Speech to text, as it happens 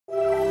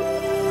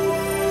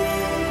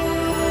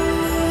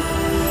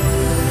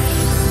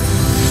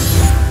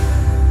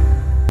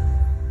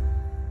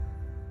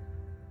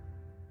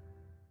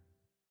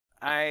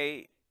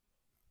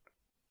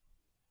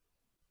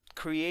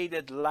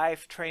created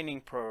life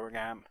training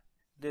program.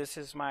 This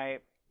is my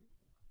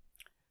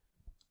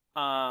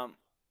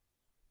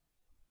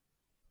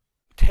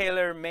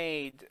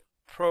tailor-made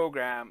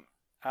program.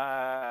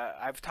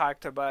 I've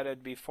talked about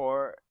it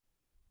before,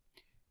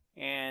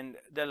 and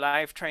the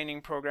life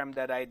training program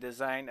that I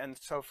designed, and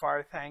so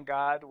far, thank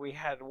God, we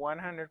had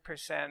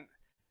 100%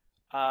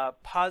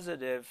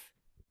 positive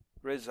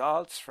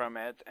results from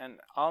it, and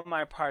all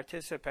my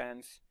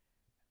participants,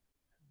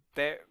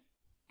 they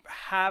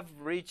have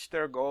reached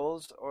their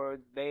goals, or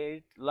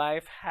their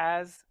life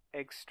has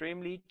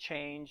extremely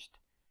changed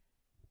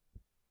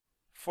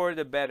for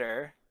the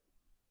better,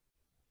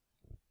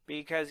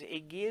 because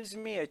it gives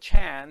me a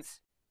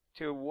chance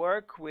to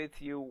work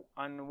with you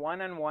on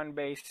one-on-one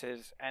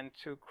basis and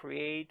to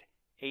create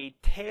a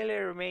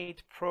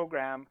tailor-made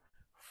program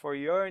for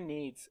your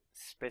needs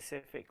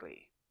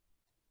specifically.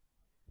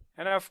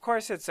 And of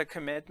course, it's a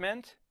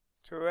commitment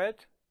to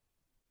it.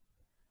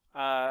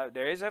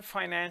 There is a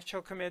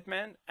financial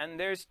commitment and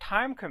there's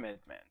time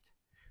commitment.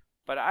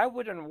 But I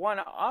wouldn't want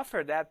to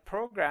offer that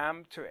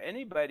program to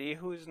anybody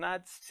who's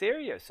not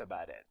serious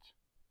about it,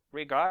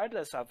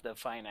 regardless of the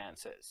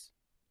finances.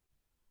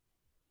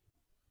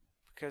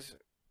 Because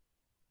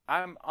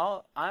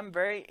I'm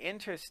very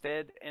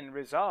interested in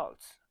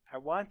results. I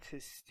want to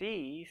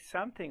see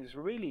something's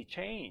really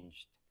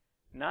changed,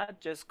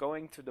 not just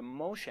going through the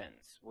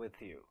motions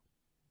with you.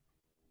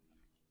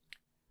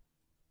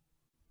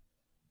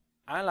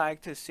 I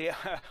like to see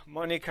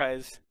Monica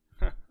is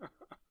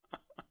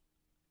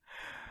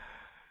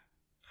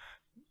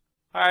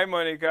Hi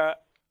Monica.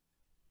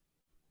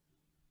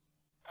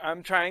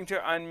 I'm trying to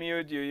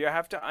unmute you. You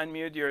have to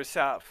unmute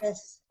yourself.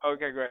 Yes.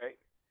 Okay, great.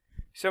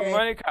 So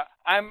Monica,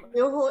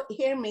 You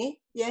hear me?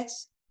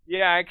 Yes.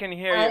 Yeah, I can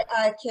hear you.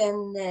 I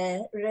can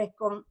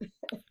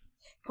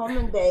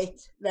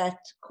recommendate that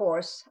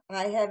course.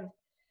 I have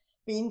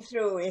been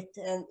through it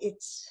and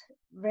it's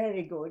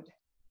very good.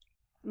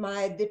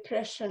 My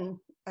depression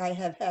I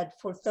have had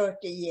for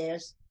 30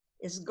 years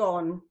is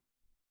gone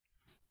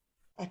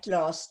at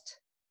last.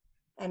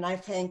 And I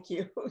thank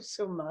you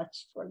so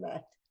much for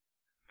that.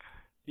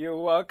 You're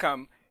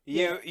welcome.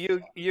 Yes.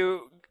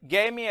 You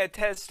gave me a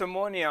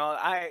testimonial.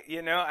 I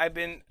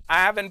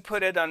haven't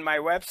put it on my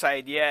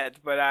website yet,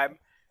 but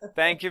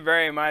thank you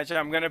very much.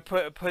 I'm gonna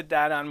put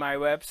that on my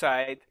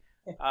website.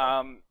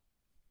 I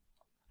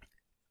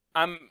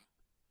mean,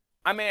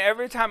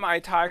 every time I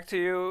talk to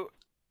you,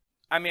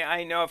 I mean,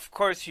 I know, of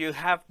course, you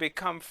have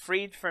become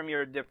freed from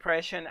your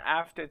depression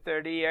after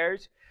 30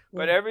 years,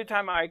 but every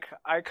time I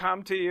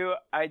come to you,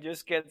 I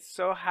just get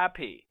so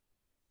happy.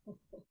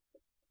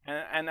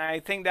 And I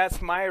think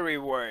that's my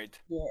reward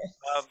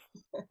of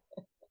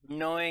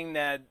knowing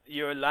that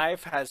your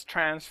life has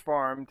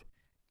transformed.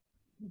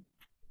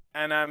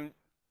 And I'm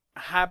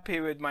happy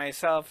with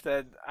myself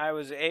that I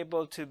was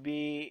able to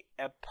be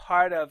a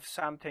part of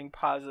something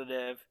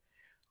positive,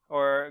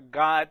 or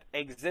God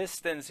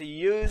existence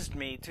used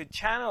me to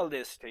channel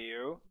this to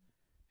you.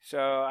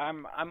 So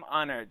I'm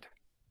honored.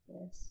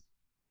 Yes.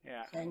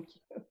 Yeah. Thank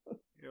you.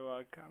 You're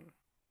welcome.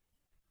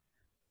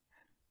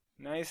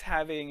 Nice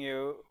having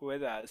you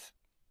with us,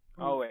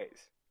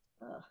 always.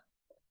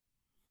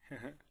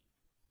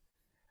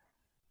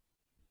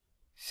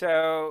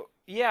 So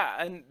yeah,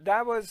 and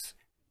that was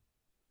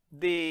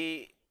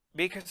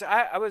because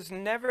I was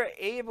never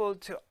able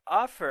to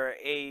offer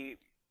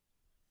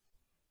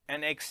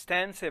an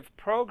extensive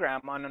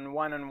program on a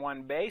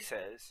one-on-one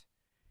basis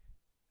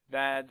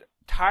that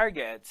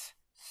targets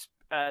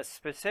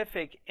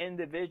specific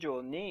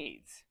individual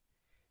needs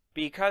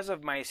because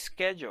of my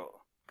schedule.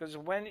 Because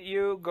when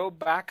you go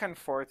back and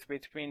forth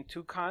between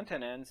two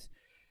continents,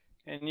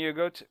 and you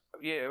go to,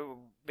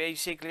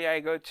 basically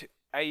I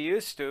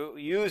used to,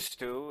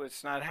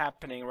 it's not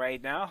happening right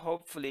now.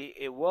 Hopefully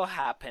it will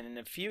happen in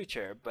the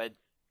future, but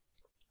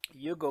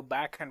you go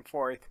back and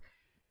forth.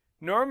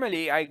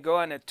 Normally I go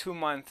on a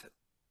 2-month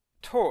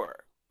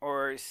tour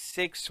or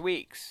 6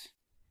 weeks,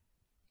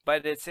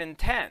 but it's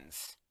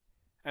intense.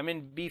 I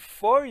mean,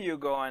 before you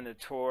go on the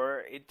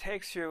tour, it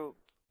takes you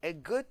a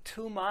good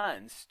 2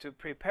 months to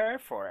prepare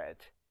for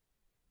it.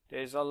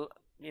 There's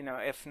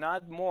if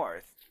not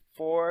more,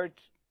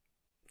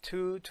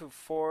 2 to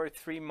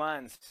 3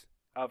 months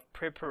of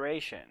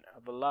preparation,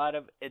 of a lot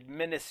of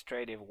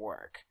administrative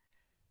work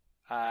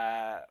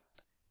that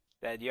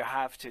you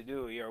have to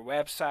do. Your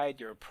website,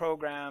 your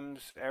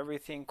programs,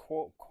 everything,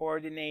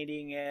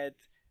 coordinating it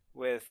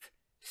with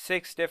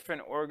 6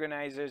 different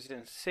organizers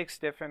in 6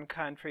 different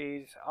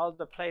countries, all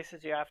the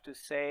places you have to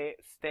stay,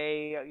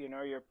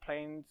 your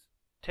planes,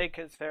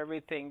 tickets,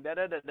 everything.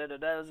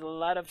 There's a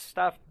lot of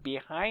stuff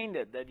behind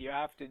it that you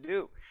have to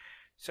do.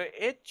 So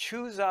it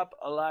chews up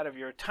a lot of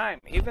your time,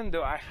 even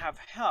though I have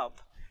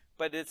help,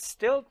 but it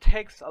still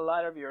takes a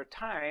lot of your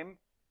time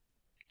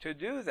to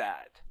do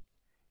that.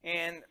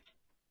 And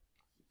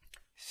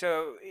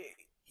so,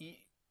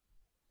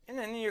 and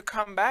then you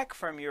come back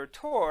from your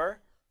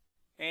tour,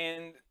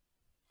 and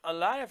a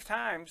lot of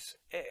times,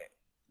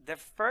 the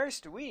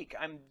first week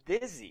I'm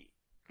dizzy.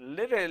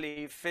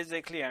 Literally,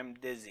 physically, I'm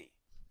dizzy.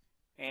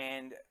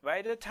 And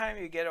by the time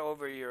you get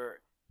over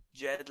your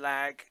jet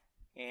lag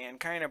and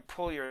kind of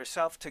pull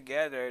yourself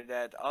together,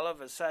 that all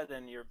of a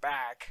sudden you're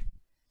back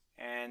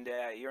and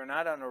you're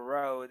not on the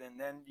road, and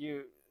then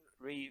you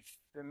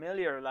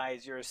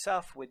refamiliarize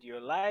yourself with your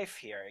life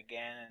here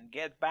again and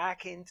get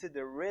back into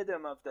the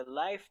rhythm of the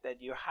life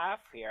that you have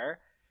here,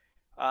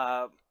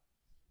 uh,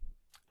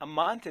 a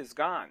month is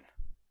gone.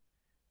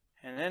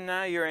 And then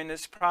now you're in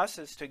this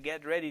process to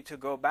get ready to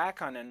go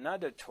back on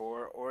another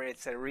tour, or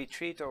it's a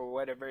retreat or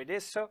whatever it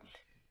is. So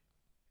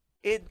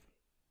it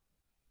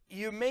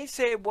you may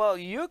say, well,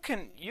 you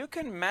can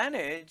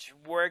manage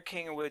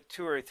working with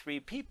 2 or 3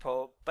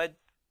 people, but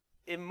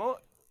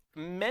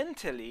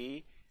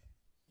mentally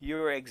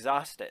you're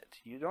exhausted.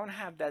 You don't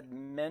have that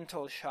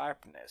mental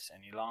sharpness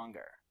any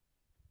longer.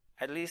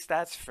 At least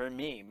that's for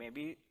me.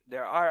 Maybe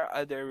there are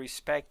other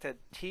respected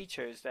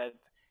teachers that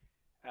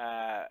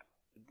uh,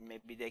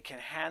 maybe they can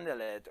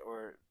handle it,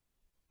 or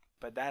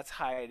but that's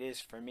how it is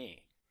for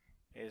me.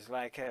 It's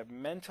like a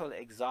mental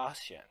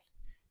exhaustion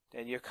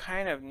that you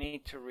kind of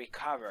need to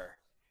recover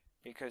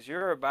because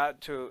you're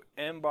about to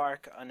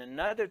embark on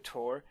another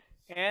tour,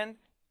 and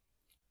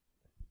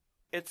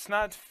it's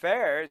not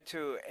fair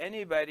to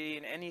anybody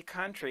in any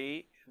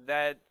country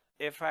that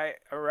if I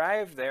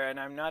arrive there and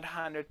I'm not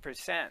 100%.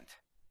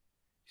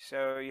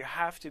 So you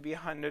have to be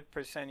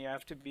 100%, you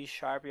have to be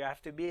sharp, you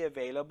have to be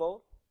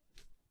available,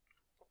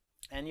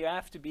 and you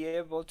have to be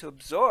able to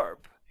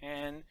absorb.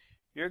 And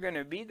you're going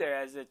to be there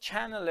as a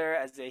channeler,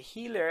 as a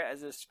healer,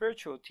 as a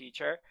spiritual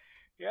teacher.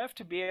 You have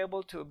to be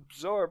able to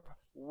absorb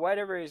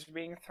whatever is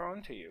being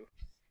thrown to you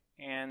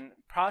and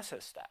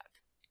process that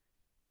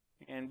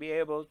and be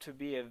able to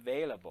be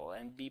available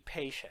and be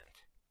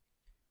patient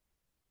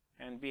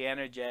and be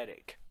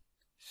energetic.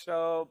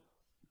 So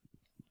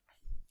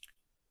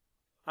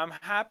I'm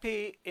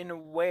happy in a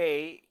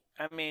way.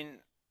 I mean,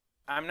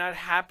 I'm not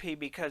happy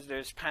because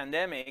there's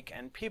pandemic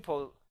and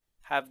people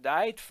have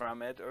died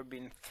from it or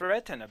been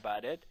threatened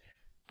about it,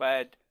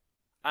 but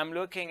I'm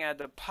looking at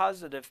the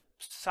positive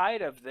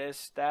side of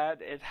this,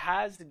 that it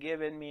has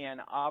given me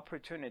an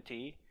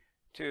opportunity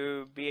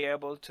to be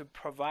able to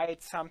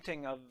provide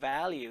something of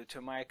value to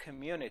my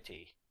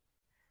community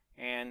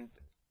and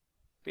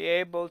be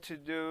able to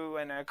do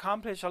and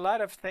accomplish a lot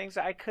of things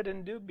I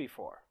couldn't do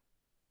before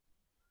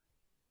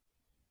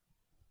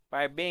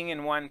by being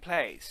in one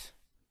place.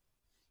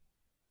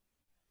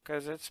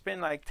 Because it's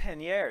been like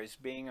 10 years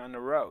being on the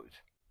road,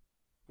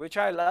 which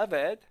I love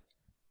it,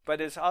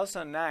 but it's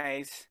also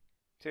nice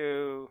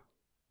to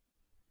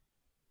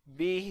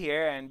be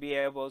here and be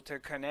able to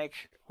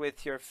connect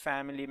with your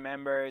family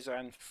members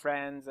and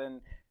friends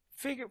and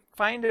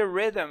find a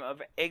rhythm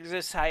of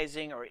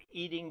exercising or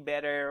eating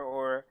better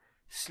or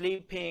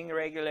sleeping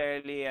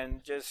regularly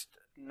and just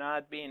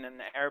not being in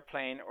an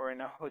airplane or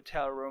in a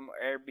hotel room or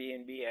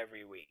Airbnb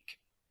every week.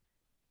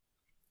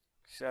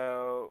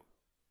 So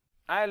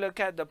I look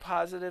at the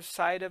positive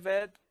side of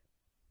it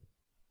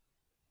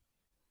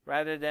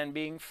rather than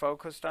being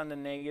focused on the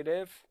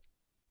negative.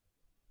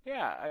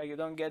 Yeah, I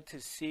don't get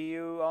to see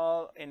you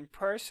all in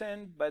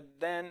person, but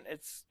then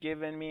it's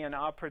given me an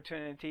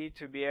opportunity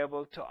to be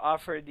able to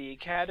offer the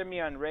academy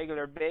on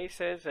regular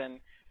basis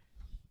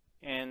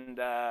and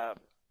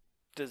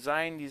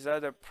design these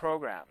other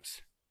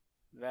programs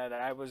that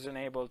I wasn't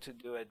able to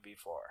do it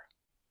before.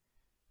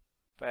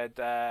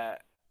 But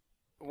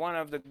one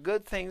of the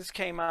good things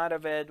came out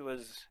of it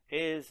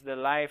is the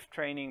life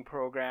training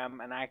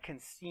program, and I can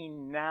see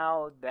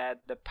now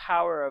that the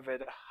power of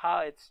it, how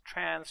it's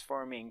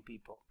transforming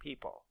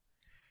people.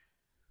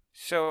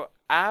 So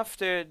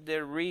after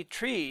the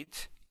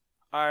retreat,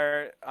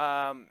 our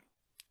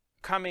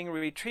coming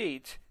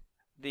retreat,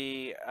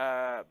 the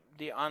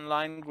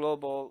online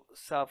global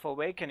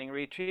self-awakening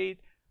retreat,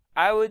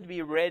 I would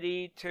be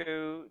ready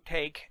to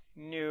take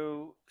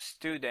new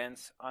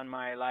students on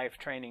my life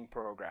training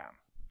program.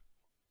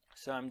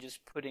 So I'm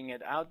just putting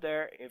it out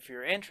there. If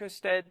you're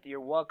interested, you're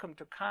welcome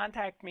to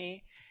contact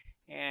me.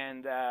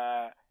 And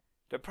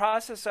the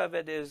process of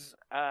it is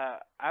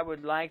I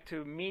would like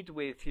to meet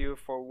with you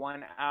for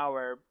 1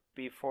 hour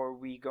before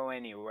we go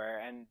anywhere.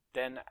 And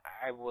then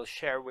I will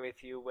share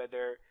with you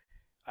whether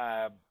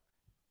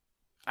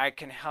I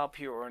can help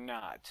you or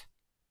not.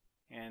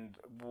 And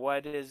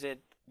what is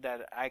it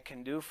that I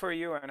can do for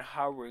you and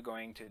how we're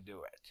going to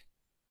do it.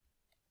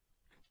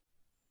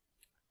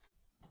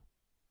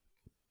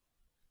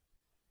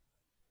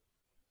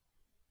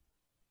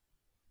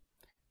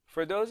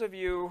 For those of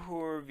you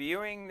who are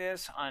viewing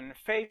this on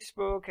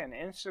Facebook and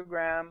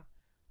Instagram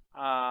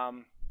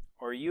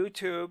or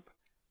YouTube,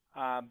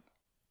 I'm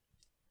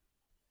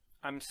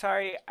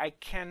sorry I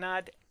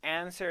cannot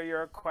answer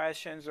your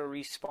questions or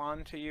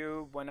respond to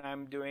you when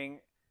I'm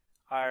doing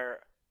our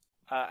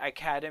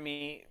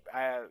academy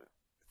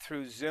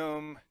through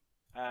Zoom.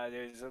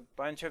 There's a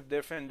bunch of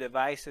different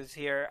devices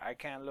here. I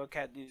can't look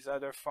at these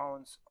other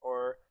phones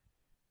or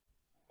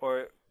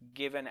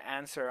give an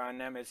answer on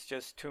them. It's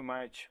just too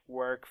much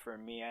work for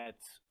me,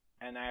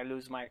 and I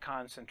lose my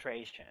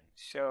concentration.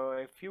 So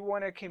if you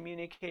want to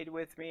communicate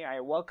with me, I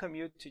welcome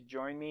you to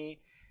join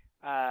me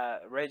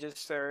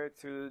register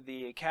through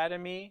the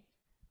academy,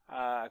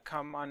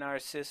 come on our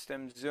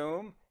system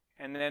Zoom,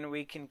 and then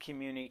we can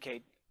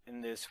communicate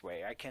in this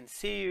way. I can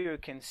see you, you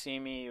can see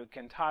me, you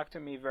can talk to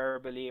me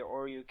verbally,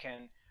 or you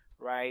can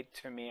write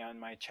to me on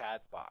my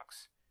chat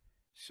box.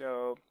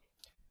 So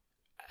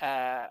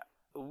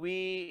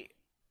we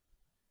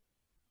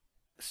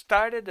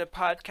started the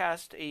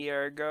podcast a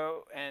year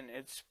ago, and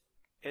it's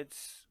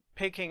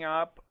picking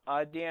up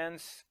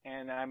audience,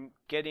 and I'm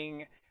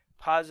getting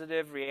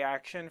positive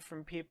reaction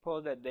from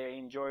people that they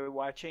enjoy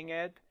watching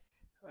it.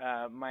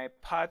 My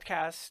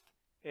podcast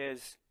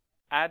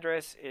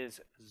address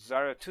is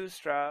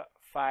Zarathustra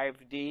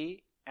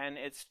 5D, and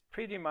it's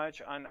pretty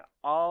much on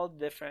all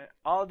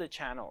the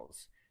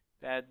channels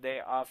that they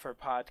offer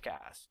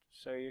podcasts.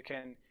 So you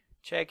can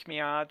check me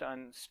out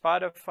on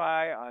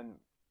Spotify, on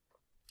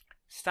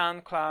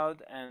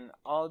SoundCloud, and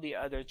all the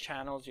other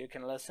channels. You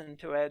can listen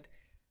to it.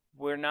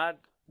 We're not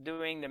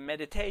doing the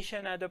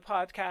meditation at the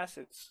podcast.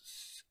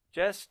 It's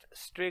just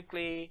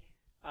strictly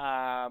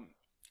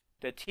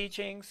the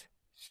teachings.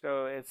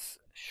 So it's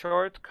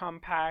short,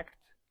 compact,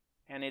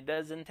 and it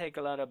doesn't take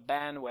a lot of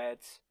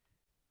bandwidth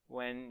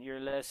when you're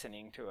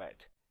listening to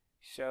it.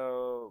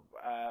 So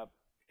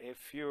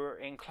if you're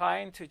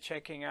inclined to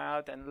checking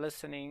out and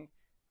listening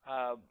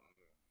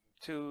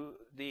to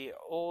the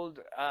old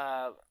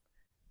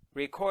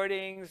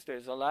recordings,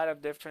 there's a lot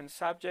of different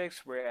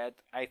subjects. We're at,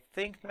 I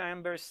think,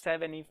 number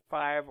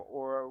 75,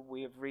 or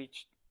we've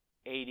reached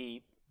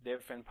 80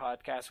 different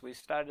podcasts. We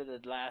started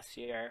it last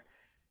year,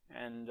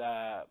 and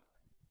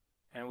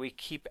we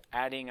keep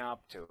adding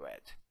up to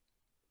it.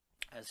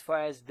 As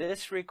far as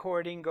this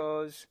recording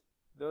goes,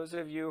 those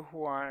of you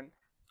who are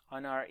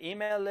on our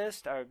email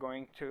list are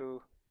going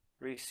to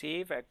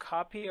receive a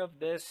copy of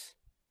this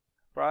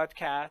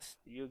broadcast.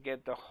 You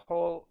get the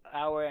whole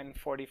hour and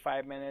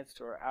 45 minutes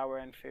or hour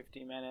and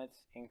 50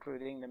 minutes,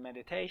 including the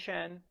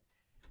meditation.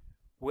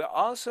 We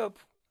also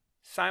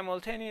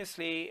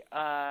simultaneously,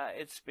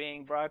 it's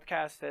being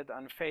broadcasted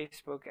on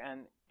Facebook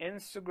and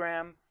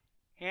Instagram,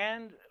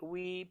 and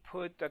we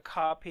put a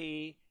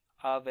copy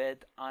of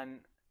it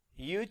on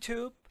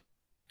YouTube.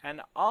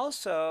 And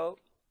also,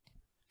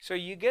 so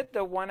you get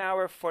the 1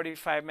 hour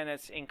 45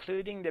 minutes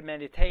including the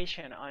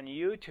meditation on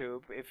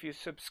YouTube if you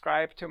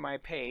subscribe to my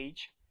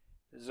page,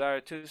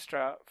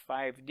 Zarathustra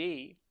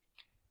 5D,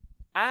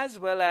 as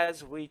well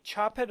as we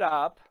chop it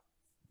up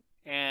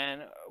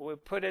and we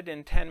put it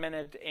in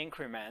 10-minute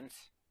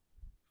increments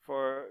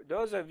for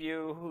those of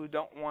you who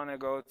don't want to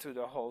go through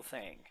the whole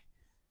thing,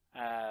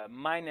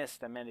 minus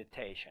the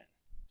meditation.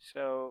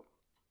 So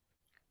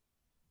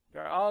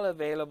they're all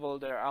available,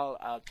 they're all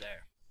out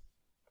there.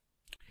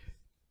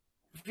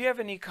 If you have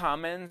any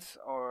comments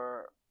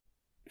or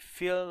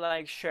feel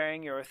like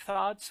sharing your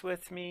thoughts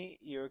with me,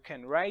 you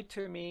can write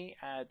to me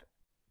at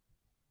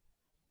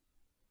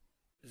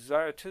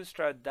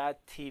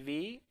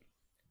zarathustra.tv.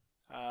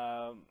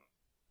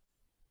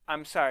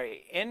 I'm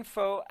sorry,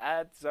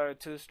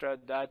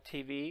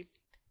 info@zarathustra.tv,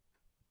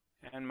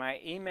 and my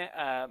email,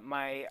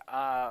 my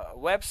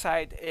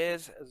website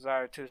is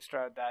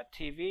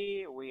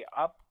zarathustra.tv. We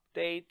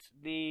update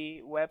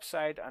the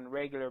website on a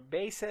regular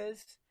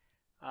basis.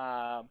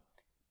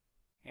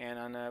 And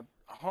on the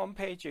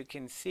homepage you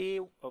can see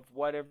of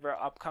whatever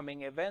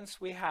upcoming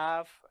events we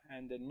have,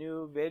 and the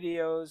new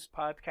videos,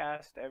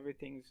 podcast,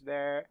 everything's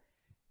there.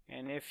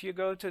 And if you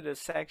go to the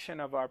section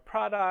of our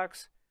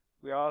products,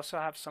 we also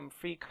have some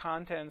free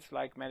contents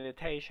like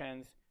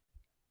meditations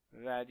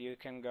that you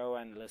can go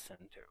and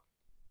listen to.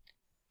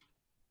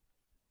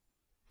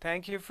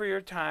 Thank you for your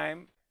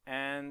time,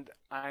 and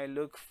I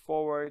look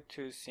forward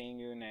to seeing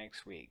you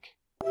next week.